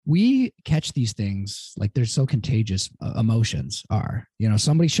we catch these things like they're so contagious. Emotions are,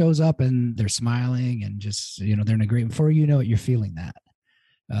 somebody shows up and they're smiling and just, they're in a great, before you know it, you're feeling that.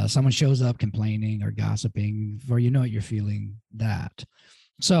 Someone shows up complaining or gossiping, before you know it, you're feeling that.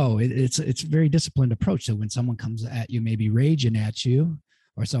 So it's a very disciplined approach. So when someone comes at you, maybe raging at you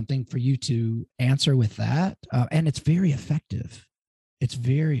or something, for you to answer with that. And it's very effective. It's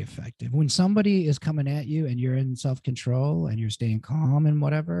very effective. When somebody is coming at you and you're in self-control and you're staying calm and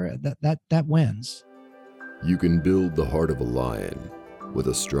whatever, that wins. You can build the heart of a lion with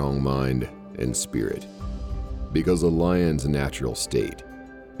a strong mind and spirit, because a lion's natural state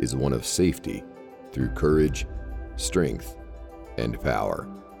is one of safety through courage, strength, and power.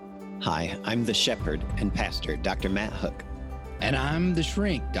 Hi, I'm the shepherd and pastor, Dr. Matt Hook. And I'm the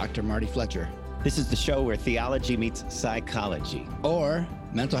shrink, Dr. Marty Fletcher. This is the show where theology meets psychology. Or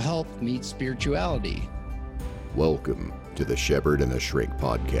mental health meets spirituality. Welcome to the Shepherd and the Shrink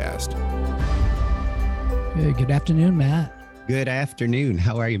podcast. Hey, good afternoon, Matt. Good afternoon.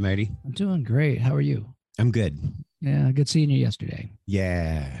 How are you, Marty? I'm doing great. How are you? I'm good. Yeah, good seeing you yesterday.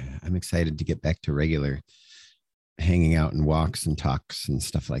 Yeah, I'm excited to get back to regular hanging out and walks and talks and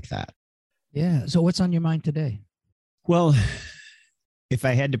stuff like that. Yeah. So what's on your mind today? Well, if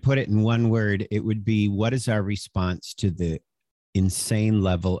I had to put it in one word, it would be, what is our response to the insane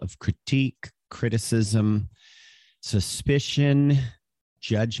level of critique, criticism, suspicion,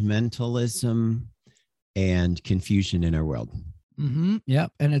 judgmentalism, and confusion in our world? Mm-hmm.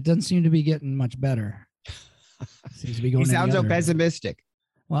 Yep. And it doesn't seem to be getting much better. Seems to be going. You sound so pessimistic.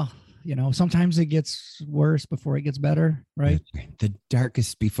 Well, sometimes it gets worse before it gets better, right? The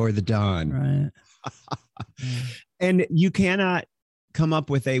darkest before the dawn. Right. Yeah. And you cannot come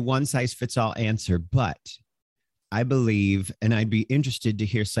up with a one-size-fits-all answer, but I believe, and I'd be interested to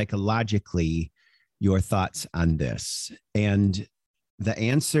hear psychologically your thoughts on this. And the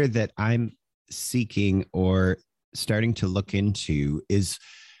answer that I'm seeking or starting to look into is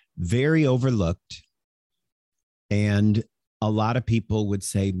very overlooked. And a lot of people would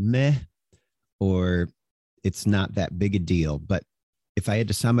say, meh, or it's not that big a deal. But if I had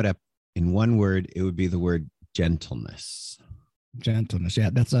to sum it up in one word, it would be the word gentleness. Gentleness. Yeah,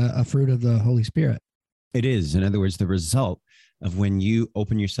 that's a fruit of the Holy Spirit. It is. In other words, the result of when you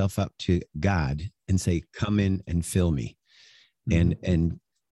open yourself up to God and say, come in and fill me. Mm-hmm. And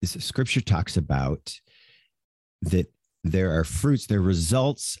this scripture talks about that there are fruits, there are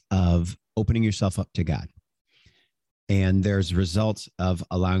results of opening yourself up to God. And there's results of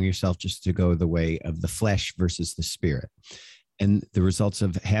allowing yourself just to go the way of the flesh versus the spirit. And the results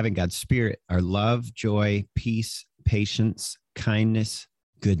of having God's spirit are love, joy, peace, patience, kindness,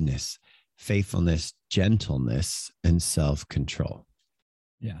 goodness, faithfulness, gentleness, and self-control.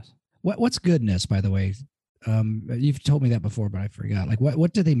 Yes. What's goodness, by the way? You've told me that before, but I forgot. Like,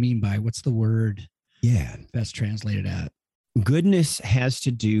 what do they mean by, what's the word? Yeah. Best translated at? Goodness has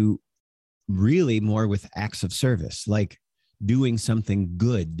to do really more with acts of service, like doing something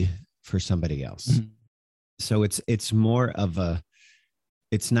good for somebody else. Mm-hmm. So it's more of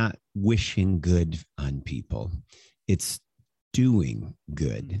it's not wishing good on people. It's doing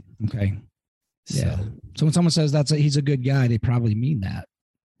good. Okay. Yeah. So when someone says he's a good guy, they probably mean that.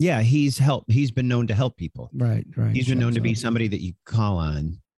 Yeah. He's been known to help people. Right. He's been known to be somebody that you call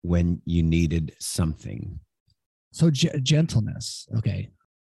on when you needed something. So gentleness. Okay.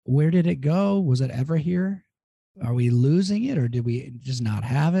 Where did it go? Was it ever here? Are we losing it, or did we just not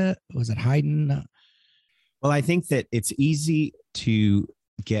have it? Was it hiding? Well, I think that it's easy to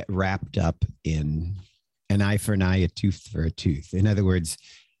get wrapped up in an eye for an eye, a tooth for a tooth. In other words,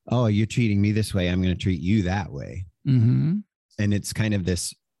 oh, you're treating me this way, I'm going to treat you that way. Mm-hmm. And it's kind of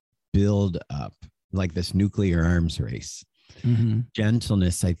this build up, like this nuclear arms race. Mm-hmm.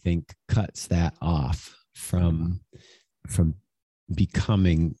 Gentleness, I think, cuts that off from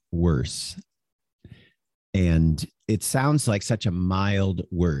becoming worse. And it sounds like such a mild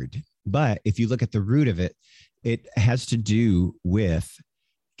word, but if you look at the root of it, it has to do with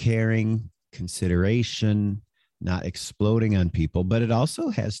caring, consideration, not exploding on people, but it also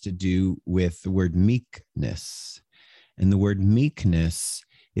has to do with the word meekness. And the word meekness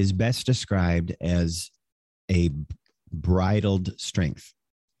is best described as a bridled strength.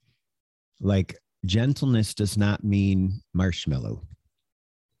 Like, gentleness does not mean marshmallow.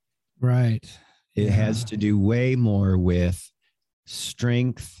 Right. It has to do way more with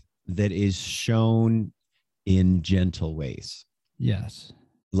strength that is shown in gentle ways. Yes.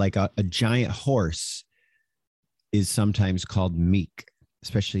 Like a giant horse is sometimes called meek,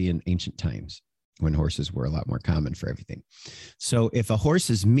 especially in ancient times when horses were a lot more common for everything. So if a horse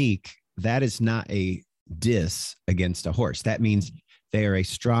is meek, that is not a diss against a horse. That means They are a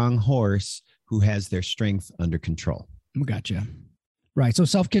strong horse who has their strength under control. Gotcha. Right. So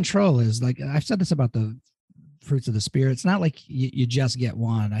self-control is like, I've said this about the fruits of the spirit. It's not like you just get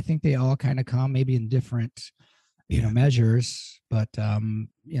one. I think they all kind of come maybe in different, measures, but,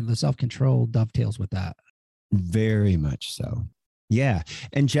 the self-control dovetails with that. Very much so. Yeah.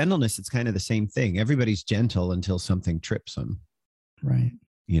 And gentleness, it's kind of the same thing. Everybody's gentle until something trips them. Right.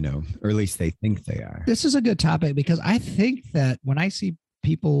 Or at least they think they are. This is a good topic because I think that when I see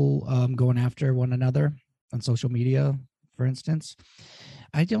people going after one another on social media, for instance,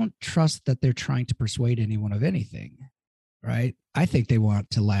 I don't trust that they're trying to persuade anyone of anything, right? I think they want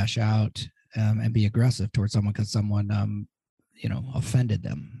to lash out and be aggressive towards someone because someone, offended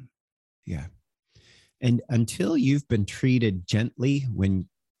them. Yeah. And until you've been treated gently when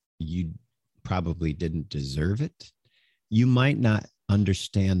you probably didn't deserve it, you might not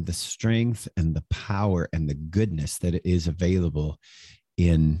understand the strength and the power and the goodness that is available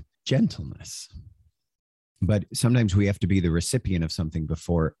in gentleness. But sometimes we have to be the recipient of something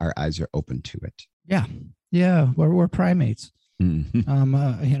before our eyes are open to it. Yeah. Yeah. We're primates,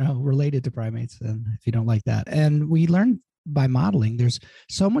 Mm-hmm. related to primates. And if you don't like that, and we learn by modeling, there's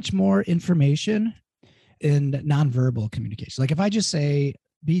so much more information in nonverbal communication. Like if I just say,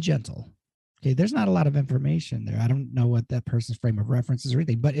 be gentle, okay, there's not a lot of information there. I don't know what that person's frame of reference is or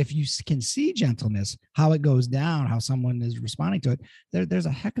anything, but if you can see gentleness, how it goes down, how someone is responding to it, there's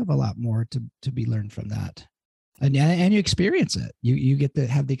a heck of a lot more to be learned from that. And you experience it. You get to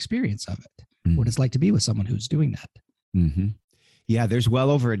have the experience of it, what it's like to be with someone who's doing that. Mm-hmm. Yeah, there's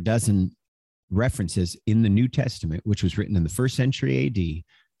well over a dozen references in the New Testament, which was written in the 1st century AD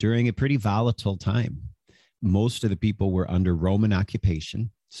during a pretty volatile time. Most of the people were under Roman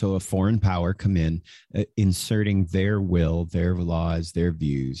occupation. So a foreign power come in, inserting their will, their laws, their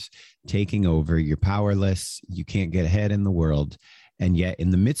views, taking over. You're powerless. You can't get ahead in the world. And yet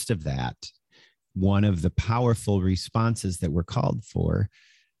in the midst of that, one of the powerful responses that we're called for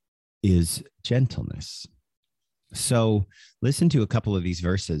is gentleness. So listen to a couple of these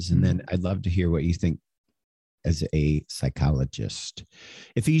verses, and then I'd love to hear what you think as a psychologist.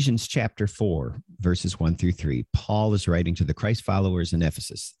 Ephesians chapter 4, verses 1-3. Paul is writing to the Christ followers in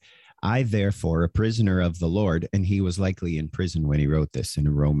Ephesus. I, therefore, a prisoner of the Lord, and he was likely in prison when he wrote this, in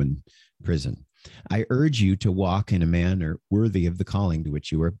a Roman prison. I urge you to walk in a manner worthy of the calling to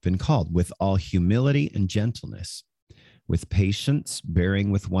which you have been called, with all humility and gentleness, with patience,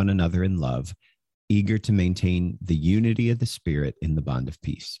 bearing with one another in love, eager to maintain the unity of the Spirit in the bond of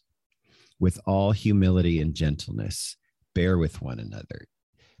peace. With all humility and gentleness, bear with one another.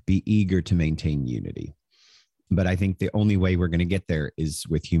 Be eager to maintain unity. But I think the only way we're going to get there is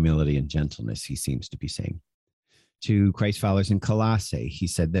with humility and gentleness, he seems to be saying. To Christ followers in Colossae, he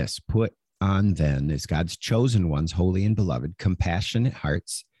said this, put on then, as God's chosen ones, holy and beloved, compassionate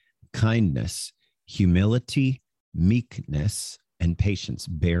hearts, kindness, humility, meekness, and patience,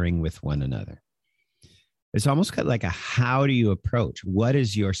 bearing with one another. It's almost kind of like a how do you approach? What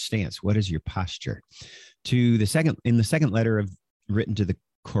is your stance? What is your posture? In the second letter written to the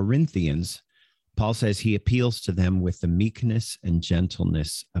Corinthians, Paul says he appeals to them with the meekness and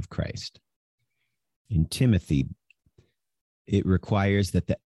gentleness of Christ. In Timothy, it requires that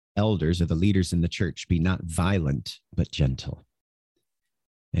the elders or the leaders in the church be not violent, but gentle.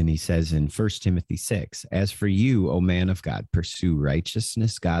 And he says in 1 Timothy 6, as for you, O man of God, pursue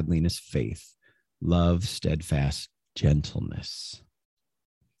righteousness, godliness, faith, love, steadfast gentleness.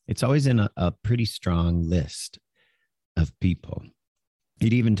 It's always in a pretty strong list of people.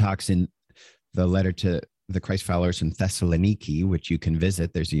 It even talks in the letter to the Christ followers in Thessaloniki, which you can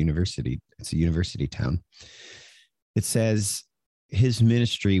visit. There's a university. It's a university town. It says his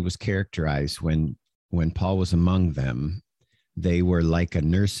ministry was characterized when Paul was among them, they were like a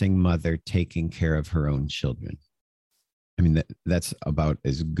nursing mother taking care of her own children. I mean, that's about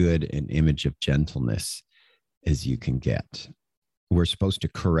as good an image of gentleness as you can get. We're supposed to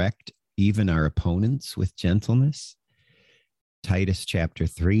correct even our opponents with gentleness. Titus chapter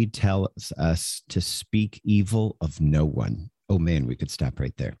 3 tells us to speak evil of no one. Oh man, we could stop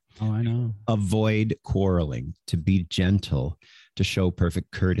right there. Oh, I know. Avoid quarreling, to be gentle, to show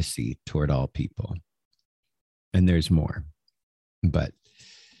perfect courtesy toward all people. And there's more, but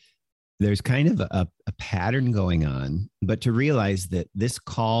there's kind of a pattern going on, but to realize that this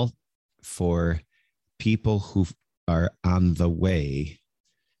call for people who are on the way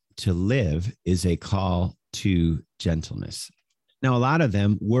to live is a call to gentleness. Now, a lot of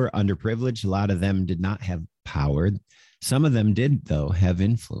them were underprivileged. A lot of them did not have power. Some of them did, though, have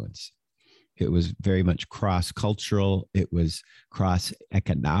influence. It was very much cross-cultural. It was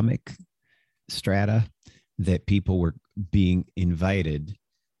cross-economic strata that people being invited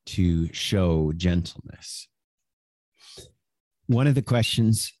to show gentleness. One of the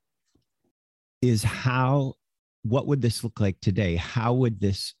questions is what would this look like today? How would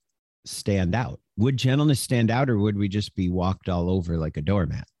this stand out? Would gentleness stand out, or would we just be walked all over like a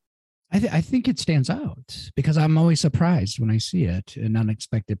doormat? I think it stands out because I'm always surprised when I see it in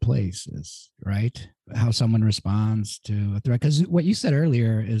unexpected places, right? How someone responds to a threat. Because what you said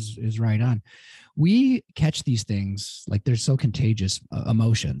earlier is right on. We catch these things like they're so contagious.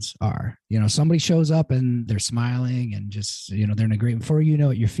 Emotions are, somebody shows up and they're smiling and just, they're in a great, before you know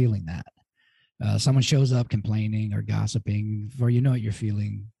it, you're feeling that. Someone shows up complaining or gossiping, before you know it, you're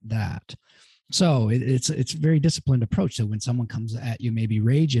feeling that. So it's a very disciplined approach. So when someone comes at you, maybe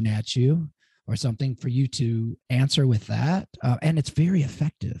raging at you or something, for you to answer with that, and it's very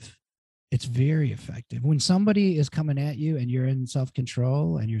effective. It's very effective. When somebody is coming at you and you're in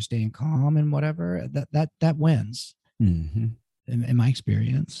self-control and you're staying calm and whatever, that wins. Mm-hmm. In my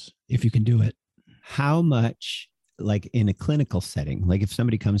experience, if you can do it. How much, like in a clinical setting, like if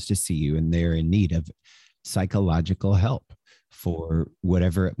somebody comes to see you and they're in need of psychological help for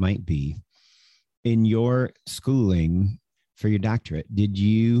whatever it might be, in your schooling for your doctorate, did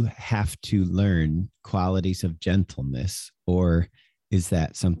you have to learn qualities of gentleness, or is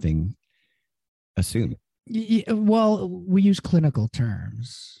that something assumed? Well, we use clinical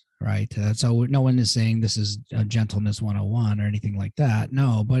terms, right? So no one is saying this is a gentleness 101 or anything like that.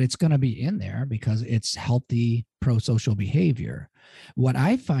 No, but it's going to be in there because it's healthy pro-social behavior. What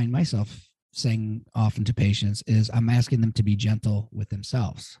I find myself saying often to patients is I'm asking them to be gentle with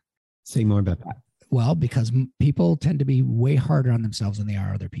themselves. Say more about that. Well, because people tend to be way harder on themselves than they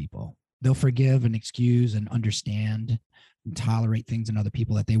are other people. They'll forgive and excuse and understand and tolerate things in other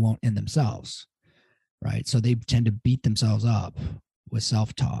people that they won't in themselves, right? So they tend to beat themselves up with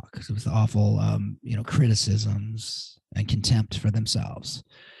self-talk, with awful, criticisms and contempt for themselves.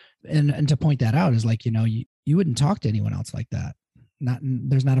 And to point that out is like, you wouldn't talk to anyone else like that.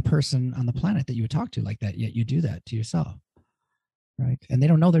 There's not a person on the planet that you would talk to like that, yet you do that to yourself, right? And they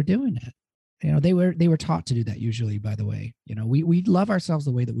don't know they're doing it. They were taught to do that usually, by the way. We love ourselves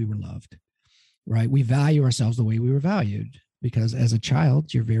the way that we were loved, right? We value ourselves the way we were valued, because as a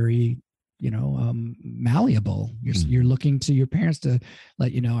child, you're very, malleable. You're looking to your parents to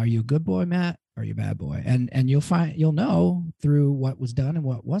let you know, are you a good boy, Matt? Or are you a bad boy? And you'll know through what was done and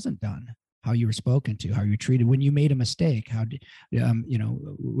what wasn't done, how you were spoken to, how you were treated. When you made a mistake,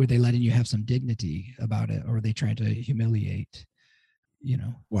 were they letting you have some dignity about it, or were they trying to humiliate?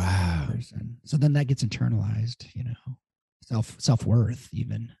 Wow. Person. So then that gets internalized, self-worth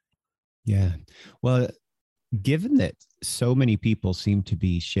even. Yeah. Well, given that so many people seem to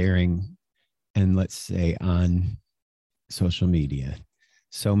be sharing, and let's say on social media,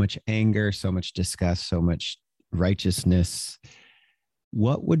 so much anger, so much disgust, so much righteousness,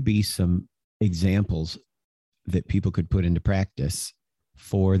 what would be some examples that people could put into practice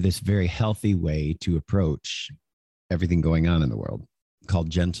for this very healthy way to approach everything going on in the world, called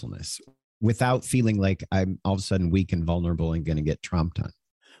gentleness, without feeling like I'm all of a sudden weak and vulnerable and going to get tromped on?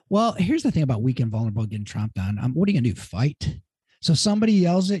 Well, here's the thing about weak and vulnerable getting tromped on. What are you going to do? Fight? So somebody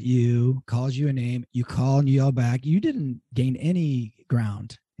yells at you, calls you a name, you call and you yell back. You didn't gain any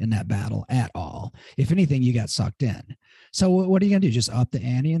ground in that battle at all. If anything, you got sucked in. So what are you going to do? Just up the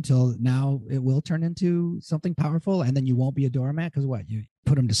ante until now it will turn into something powerful, and then you won't be a doormat because what? You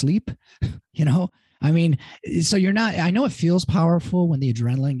put them to sleep, I mean, so you're not, I know it feels powerful when the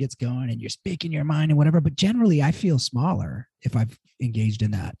adrenaline gets going and you're speaking your mind and whatever, but generally I feel smaller if I've engaged in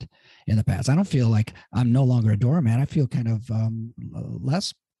that in the past. I don't feel like I'm no longer a doormat. I feel kind of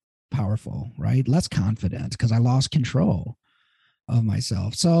less powerful, right? Less confident because I lost control of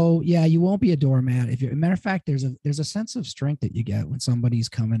myself. So yeah, you won't be a doormat. As a matter of fact, there's a sense of strength that you get when somebody's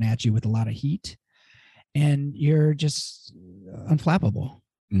coming at you with a lot of heat and you're just unflappable.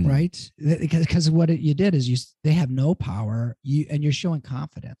 Right? Because what you did is they have no power, and you're showing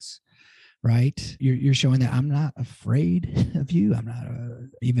confidence, right? You're showing that I'm not afraid of you. I'm not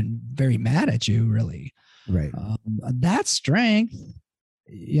even very mad at you, really. Right. That's strength,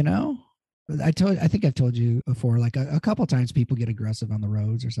 I think I've told you before, like a couple of times people get aggressive on the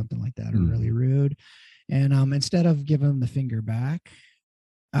roads or something like that, or really rude. And instead of giving them the finger back,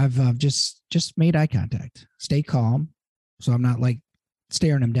 I've just made eye contact, stay calm. So I'm not like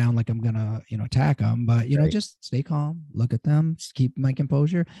staring them down like I'm gonna, attack them, but just stay calm, look at them, keep my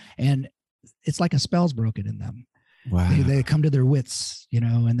composure, and it's like a spell's broken in them. Wow. They come to their wits,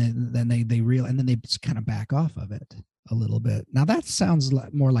 and then they just kind of back off of it a little bit. Now that sounds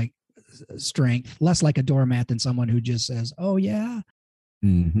more like strength, less like a doormat than someone who just says, "Oh yeah."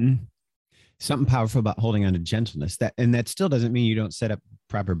 Mm-hmm. Something powerful about holding on to gentleness. That still doesn't mean you don't set up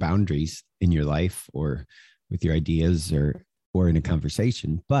proper boundaries in your life or with your ideas or in a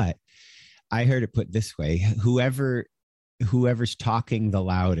conversation. But I heard it put this way: whoever's talking the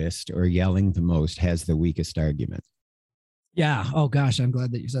loudest or yelling the most has the weakest argument. Yeah. Oh gosh, I'm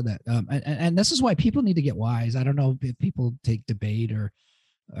glad that you said that. And this is why people need to get wise. I don't know if people take debate or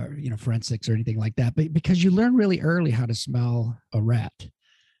forensics or anything like that, but because you learn really early how to smell a rat.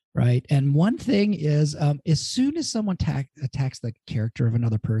 Right. And one thing is, as soon as someone attacks the character of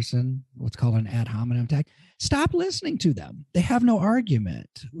another person, what's called an ad hominem attack, stop listening to them. They have no argument.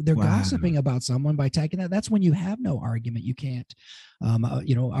 They're gossiping about someone by attacking that. That's when you have no argument. You can't,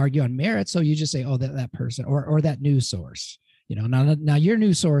 argue on merit. So you just say, oh, that person or that news source. Now your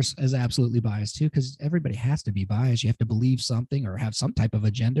news source is absolutely biased too, because everybody has to be biased. You have to believe something or have some type of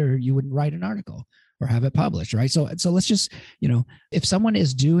agenda, or you wouldn't write an article or have it published, right? So let's just, if someone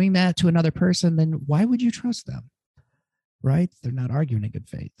is doing that to another person, then why would you trust them, right? They're not arguing in good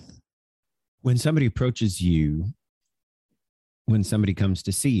faith. When somebody approaches you, when somebody comes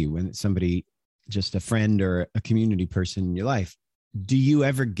to see you, when somebody, just a friend or a community person in your life, do you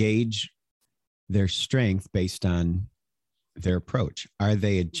ever gauge their strength based on their approach? Are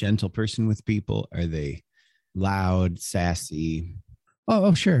they a gentle person with people? Are they loud, sassy?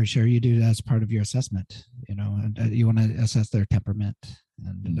 Oh, sure. You do that as part of your assessment, and you want to assess their temperament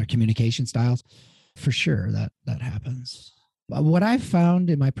and their communication styles. For sure, that happens. What I've found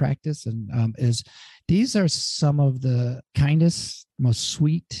in my practice is these are some of the kindest, most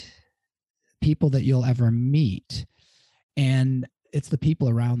sweet people that you'll ever meet. And it's the people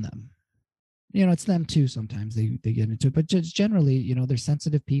around them. It's them too. Sometimes they get into it, but just generally, they're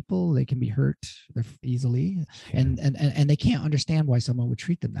sensitive people. They can be hurt easily, and they can't understand why someone would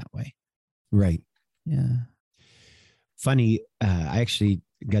treat them that way. Right. Yeah. Funny. I actually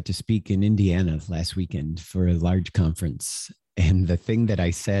got to speak in Indiana last weekend for a large conference. And the thing that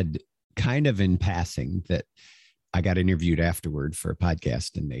I said kind of in passing, that I got interviewed afterward for a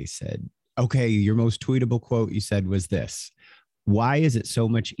podcast, and they said, okay, your most tweetable quote you said was this: why is it so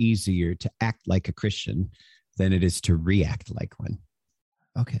much easier to act like a Christian than it is to react like one?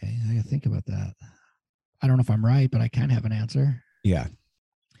 Okay, I gotta think about that. I don't know if I'm right, but I can have an answer. Yeah.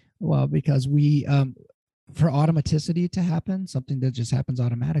 Well, because we, for automaticity to happen, something that just happens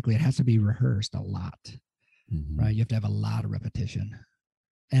automatically, it has to be rehearsed a lot, right? You have to have a lot of repetition.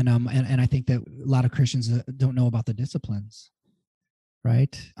 And I think that a lot of Christians don't know about the disciplines,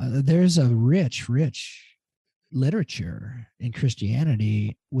 right? There's a rich literature in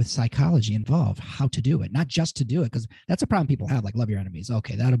Christianity with psychology involved, how to do it, not just to do it, because that's a problem people have, like love your enemies.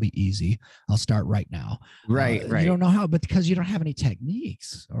 Okay, that'll be easy. I'll start right now. Right. You don't know how, but because you don't have any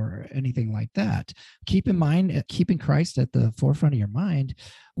techniques or anything like that. Keep in mind, keeping Christ at the forefront of your mind,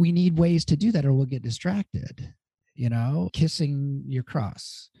 we need ways to do that or we'll get distracted. Kissing your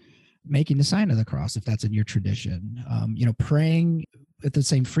cross, making the sign of the cross, if that's in your tradition, praying at the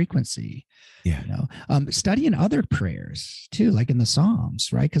same frequency, studying other prayers too, like in the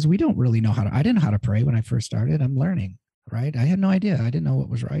Psalms, right? Because we don't really know I didn't know how to pray when I first started. I'm learning, right? I had no idea. I didn't know what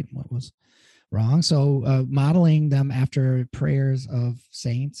was right and what was wrong. So modeling them after prayers of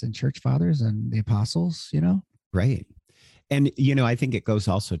saints and church fathers and the apostles, Right. And, I think it goes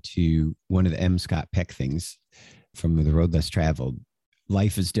also to one of the M. Scott Peck things from The Road Less Traveled.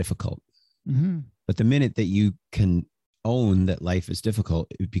 Life is difficult. But the minute that you can own that life is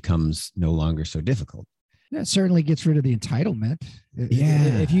difficult, it becomes no longer so difficult. That certainly gets rid of the entitlement.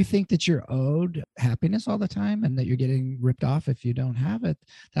 Yeah. If you think that you're owed happiness all the time and that you're getting ripped off if you don't have it,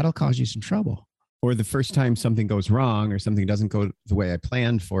 that'll cause you some trouble. Or the first time something goes wrong or something doesn't go the way I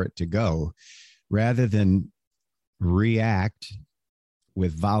planned for it to go, rather than react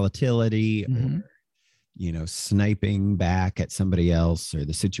with volatility or, sniping back at somebody else or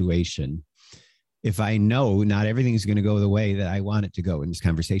the situation. If I know not everything is going to go the way that I want it to go in this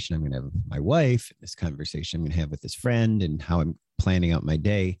conversation I'm going to have with my wife, this conversation I'm going to have with this friend, and how I'm planning out my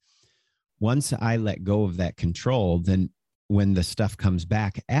day, once I let go of that control, then when the stuff comes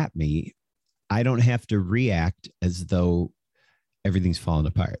back at me, I don't have to react as though everything's falling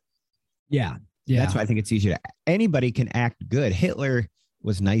apart. Yeah. That's why I think it's easier. Anybody can act good. Hitler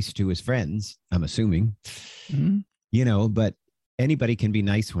was nice to his friends, I'm assuming, but anybody can be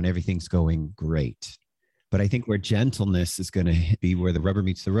nice when everything's going great. But I think where gentleness is going to be where the rubber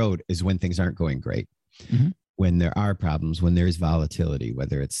meets the road is when things aren't going great. When there are problems, when there is volatility,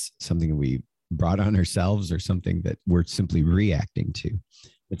 whether it's something we brought on ourselves or something that we're simply reacting to.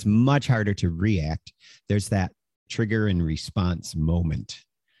 It's much harder to react. There's that trigger and response moment.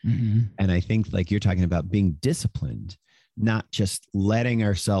 And I think, like you're talking about being disciplined, not just letting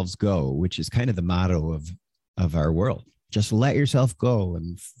ourselves go, which is kind of the motto of our world. Just let yourself go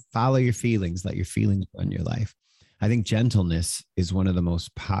and follow your feelings, let your feelings run your life. I think gentleness is one of the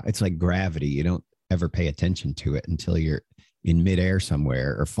most, it's like gravity. You don't ever pay attention to it until you're in midair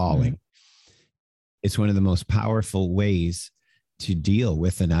somewhere or falling. It's one of the most powerful ways to deal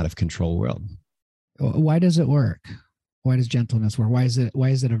with an out of control world. Why does it work? Why does gentleness work? Why is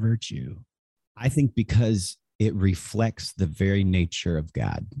it a virtue? I think because it reflects the very nature of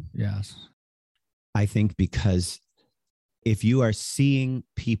God. Yes. I think because if you are seeing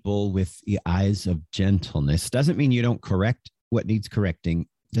people with the eyes of gentleness, doesn't mean you don't correct what needs correcting,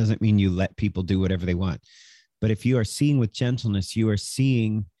 doesn't mean you let people do whatever they want. But if you are seeing with gentleness, you are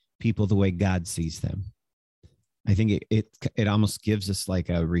seeing people the way God sees them. I think it almost gives us like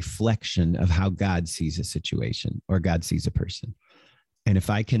a reflection of how God sees a situation or God sees a person. And if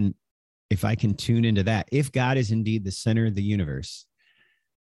I can tune into that, if God is indeed the center of the universe,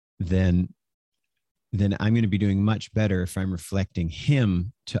 then I'm going to be doing much better if I'm reflecting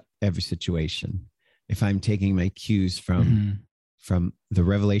him to every situation. If I'm taking my cues from the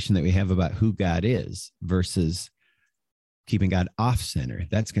revelation that we have about who God is versus keeping God off center,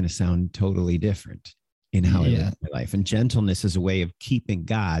 that's going to sound totally different in how I live my life. And gentleness is a way of keeping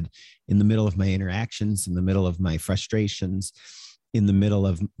God in the middle of my interactions, in the middle of my frustrations, in the middle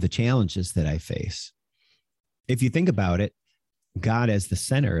of the challenges that I face. If you think about it, God as the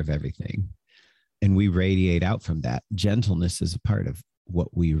center of everything, and we radiate out from that. Gentleness is a part of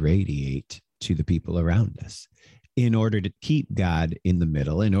what we radiate to the people around us in order to keep God in the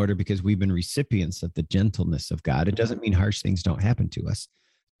middle, because we've been recipients of the gentleness of God. It doesn't mean harsh things don't happen to us.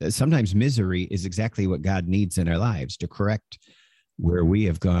 Sometimes misery is exactly what God needs in our lives to correct where we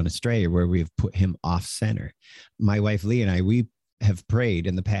have gone astray or where we have put him off center. My wife, Lee, and I, we have prayed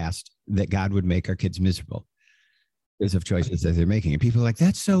in the past that God would make our kids miserable because of choices that they're making. And people are like,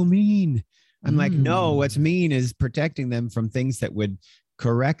 that's so mean. I'm like, no, what's mean is protecting them from things that would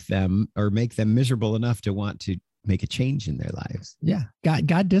correct them or make them miserable enough to want to make a change in their lives. Yeah.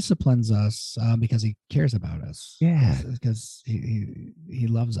 God disciplines us because he cares about us. Yeah. Because he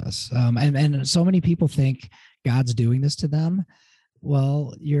loves us. And so many people think God's doing this to them.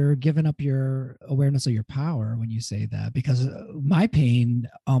 Well, you're giving up your awareness of your power when you say that, because my pain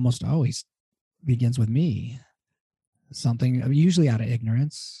almost always begins with me. Something usually out of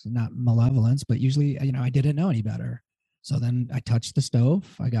ignorance, not malevolence, but usually, I didn't know any better. So then I touched the stove,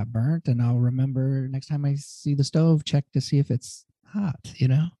 I got burnt, and I'll remember next time I see the stove, check to see if it's hot,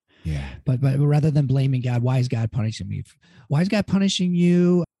 Yeah. But rather than blaming God, why is God punishing me? Why is God punishing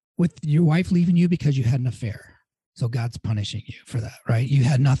you with your wife leaving you because you had an affair? So God's punishing you for that, right? You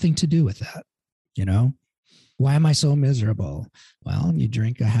had nothing to do with that, Why am I so miserable? Well, you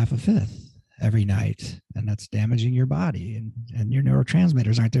drink a half a fifth every night, and that's damaging your body, and your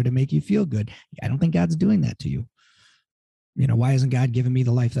neurotransmitters aren't there to make you feel good. I don't think God's doing that to you. Why isn't God giving me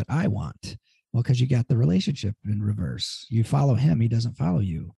the life that I want? Well, because you got the relationship in reverse. You follow him, he doesn't follow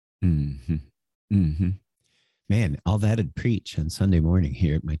you. Mm-hmm. Mm-hmm. Man, all that'd preach on Sunday morning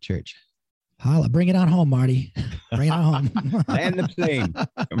here at my church. Holla, bring it on home, Marty. Bring it on home. Land the plane.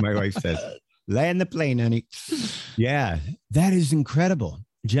 My wife says, land the plane, honey. Yeah, that is incredible.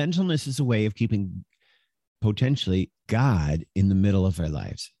 Gentleness is a way of keeping potentially God in the middle of our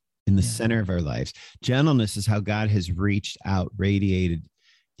lives, in the center of our lives. Gentleness is how God has reached out, radiated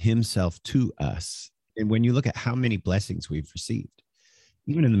himself to us. And when you look at how many blessings we've received,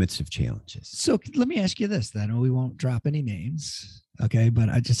 even in the midst of challenges. So let me ask you this then. We won't drop any names, okay?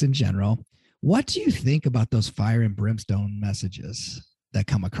 But just in general, what do you think about those fire and brimstone messages that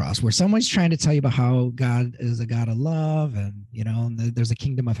come across where someone's trying to tell you about how God is a God of love and, there's a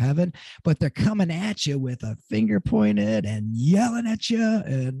kingdom of heaven, but they're coming at you with a finger pointed and yelling at you?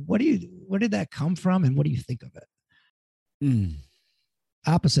 And where did that come from? And what do you think of it?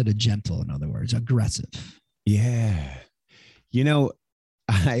 Opposite of gentle, in other words, aggressive. Yeah.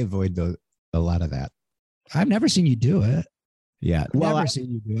 I avoid a lot of that. I've never seen you do it. Yeah. Never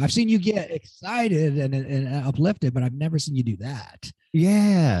seen you do it. I've seen you get excited and uplifted, but I've never seen you do that.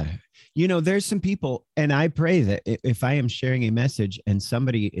 Yeah. There's some people, and I pray that if I am sharing a message and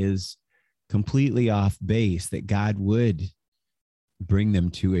somebody is completely off base, that God would bring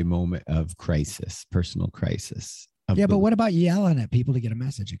them to a moment of crisis, personal crisis. Yeah, but what about yelling at people to get a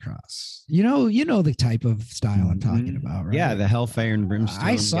message across? You know the type of style I'm talking about, right? Yeah, the hellfire and brimstone.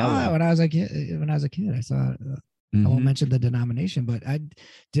 I saw it when I was a kid. I saw it. I won't mention the denomination, but it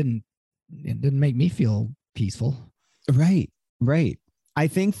didn't make me feel peaceful. Right. I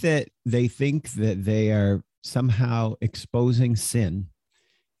think that they think that they are somehow exposing sin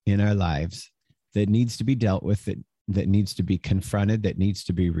in our lives that needs to be dealt with, that that needs to be confronted, that needs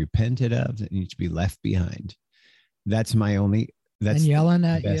to be repented of, that needs to be left behind. That's my only, that's and yelling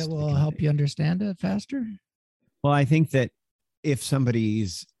at best you I will can help think. you understand it faster. Well, I think that if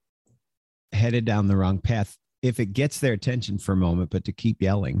somebody's headed down the wrong path, if it gets their attention for a moment, but to keep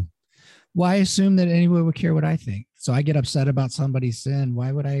yelling. Why assume that anyone would care what I think? So I get upset about somebody's sin.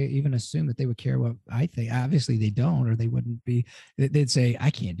 Why would I even assume that they would care what I think? Obviously they don't, or they wouldn't be. They'd say, I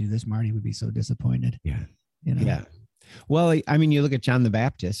can't do this. Marty would be so disappointed. Yeah. You know? Yeah. Well, I mean, you look at John the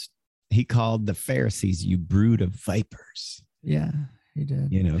Baptist, he called the Pharisees, you brood of vipers. Yeah, he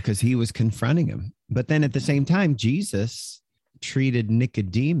did. You know, because he was confronting him. But then at the same time, Jesus treated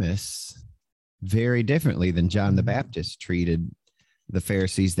Nicodemus very differently than John the Baptist treated the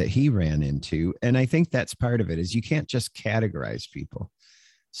Pharisees that he ran into. And I think that's part of it, is you can't just categorize people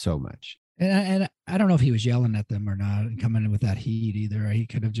so much. And I don't know if he was yelling at them or not and coming in with that heat either. He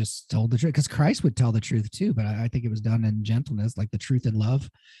could have just told the truth, because Christ would tell the truth too. But I think it was done in gentleness, like the truth and love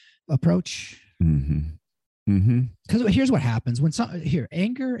approach. Because here's what happens when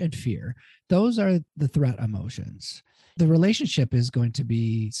anger and fear, those are the threat emotions. The relationship is going to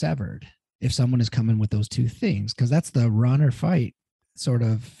be severed if someone is coming with those two things, because that's the run or fight sort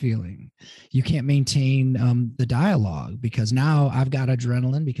of feeling. You can't maintain the dialogue, because now I've got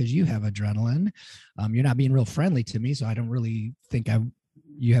adrenaline because you have adrenaline. You're not being real friendly to me, so I don't really think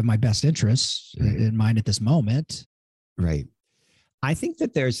you have my best interests in mind at this moment. Right. I think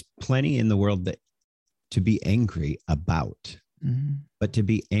that there's plenty in the world that to be angry about, but to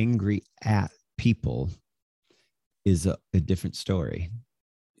be angry at people is a different story.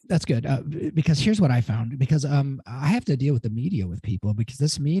 That's good, because here's what I found, because I have to deal with the media with people, because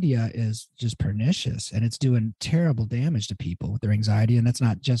this media is just pernicious and it's doing terrible damage to people with their anxiety. And that's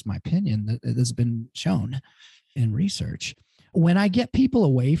not just my opinion. It has been shown in research. When I get people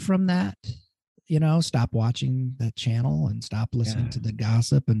away from that, stop watching that channel and stop listening to the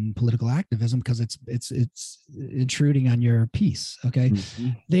gossip and political activism, because it's intruding on your peace. Okay.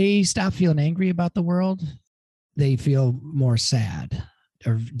 They stop feeling angry about the world. They feel more sad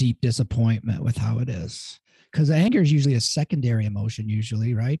or deep disappointment with how it is, because anger is usually a secondary emotion,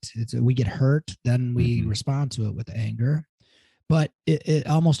 right? We get hurt, then we respond to it with anger, but it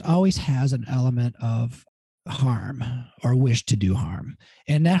almost always has an element of harm or wish to do harm.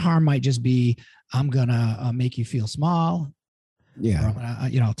 And that harm might just be, I'm gonna make you feel small, or I'm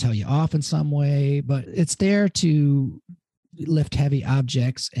gonna, I'll tell you off in some way, but it's there to lift heavy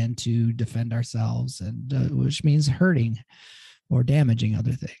objects and to defend ourselves, and which means hurting or damaging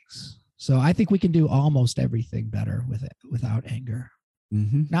other things. So I think we can do almost everything better with it without anger.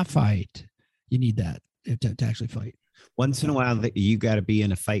 Not fight. You need that to actually fight. Once in a while, you got to be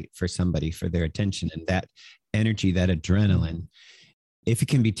in a fight for somebody, for their attention, and that energy, that adrenaline, if it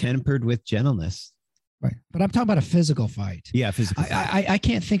can be tempered with gentleness. Right. But I'm talking about a physical fight. Yeah, physical fight. I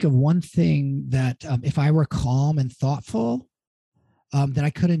can't think of one thing that if I were calm and thoughtful, then I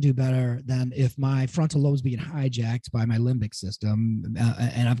couldn't do better than if my frontal lobe's being hijacked by my limbic system,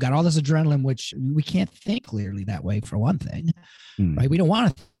 and I've got all this adrenaline, which we can't think clearly that way, for one thing, right? We don't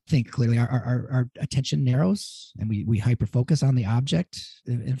want to think clearly. Our attention narrows, and we hyper focus on the object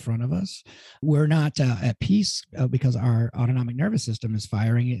in front of us. We're not at peace because our autonomic nervous system is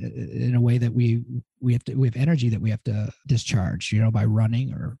firing in a way that we have energy that we have to discharge, by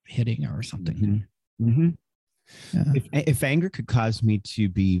running or hitting or something. Yeah. If anger could cause me to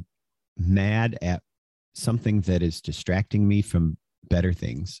be mad at something that is distracting me from better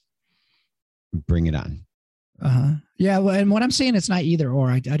things, bring it on. Yeah. Well, and what I'm saying, it's not either or.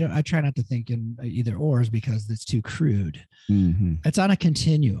 I try not to think in either ors, because it's too crude. It's on a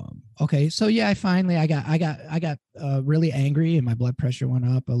continuum. Okay. So yeah, I got really angry and my blood pressure went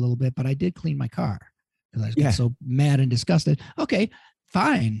up a little bit, but I did clean my car because I got so mad and disgusted. Okay.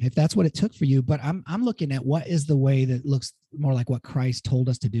 Fine, if that's what it took for you, but I'm looking at what is the way that looks more like what Christ told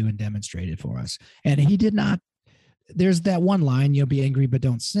us to do and demonstrated for us. And he did not. There's that one line, be angry but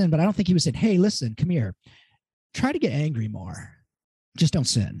don't sin. But I don't think he was saying, hey, listen, come here, try to get angry more, just don't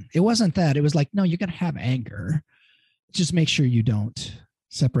sin. It wasn't that. It was like, no, you're gonna have anger, just make sure you don't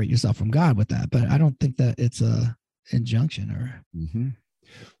separate yourself from God with that. But I don't think that it's a injunction or.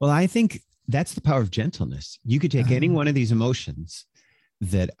 Well, I think that's the power of gentleness. You could take any one of these emotions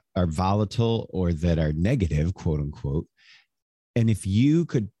that are volatile or that are negative, quote unquote. And if you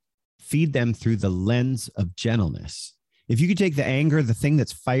could feed them through the lens of gentleness, if you could take the anger, the thing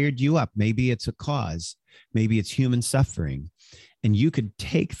that's fired you up, maybe it's a cause, maybe it's human suffering, and you could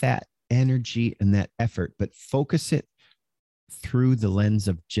take that energy and that effort, but focus it through the lens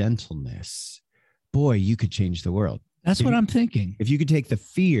of gentleness, boy, you could change the world. That's what I'm thinking. If you could take the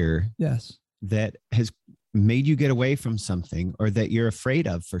fear yes, that has made you get away from something or that you're afraid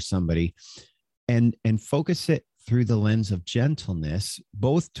of for somebody, and focus it through the lens of gentleness,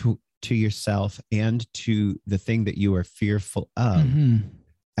 both to yourself and to the thing that you are fearful of.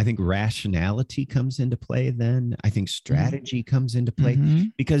 I think rationality comes into play then. I think strategy comes into play,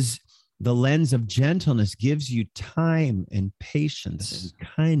 because the lens of gentleness gives you time and patience and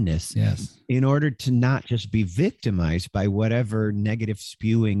kindness in order to not just be victimized by whatever negative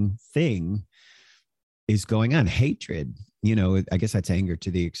spewing thing is going on. Hatred, I guess that's anger to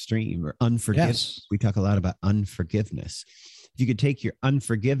the extreme, or unforgiveness. We talk a lot about unforgiveness. If you could take your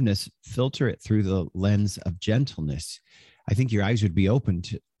unforgiveness, filter it through the lens of gentleness, I think your eyes would be open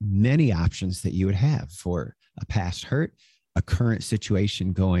to many options that you would have for a past hurt, a current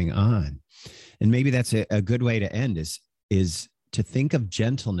situation going on. And maybe that's a good way to end, is to think of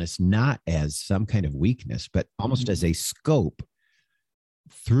gentleness not as some kind of weakness, but almost as a scope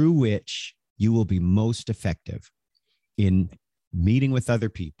through which you will be most effective in meeting with other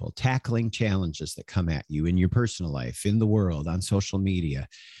people, tackling challenges that come at you in your personal life, in the world, on social media.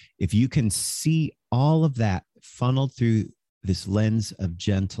 If you can see all of that funneled through this lens of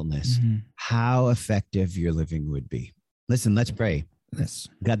gentleness, how effective your living would be. Listen, let's pray. Yes.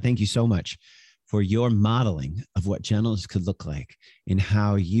 God, thank you so much for your modeling of what gentleness could look like, in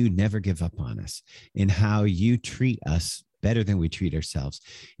how you never give up on us, in how you treat us better than we treat ourselves,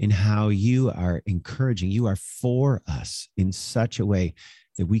 in how you are encouraging, you are for us in such a way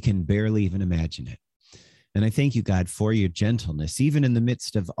that we can barely even imagine it. And I thank you, God, for your gentleness, even in the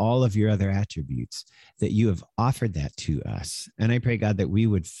midst of all of your other attributes, that you have offered that to us. And I pray, God, that we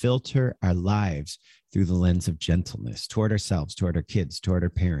would filter our lives through the lens of gentleness toward ourselves, toward our kids, toward our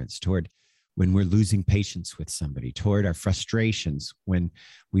parents, toward when we're losing patience with somebody, toward our frustrations when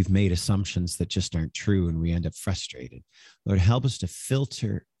we've made assumptions that just aren't true and we end up frustrated. Lord, help us to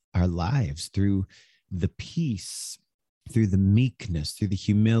filter our lives through the peace, through the meekness, through the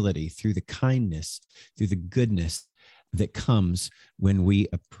humility, through the kindness, through the goodness that comes when we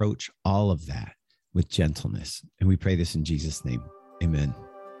approach all of that with gentleness. And we pray this in Jesus' name. Amen.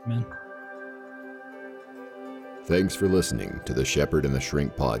 Amen. Thanks for listening to the Shepherd and the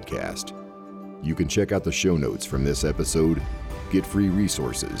Shrink podcast. You can check out the show notes from this episode, get free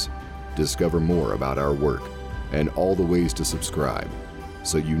resources, discover more about our work, and all the ways to subscribe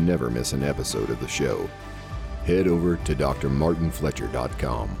so you never miss an episode of the show. Head over to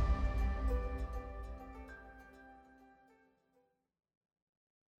drmartinfletcher.com.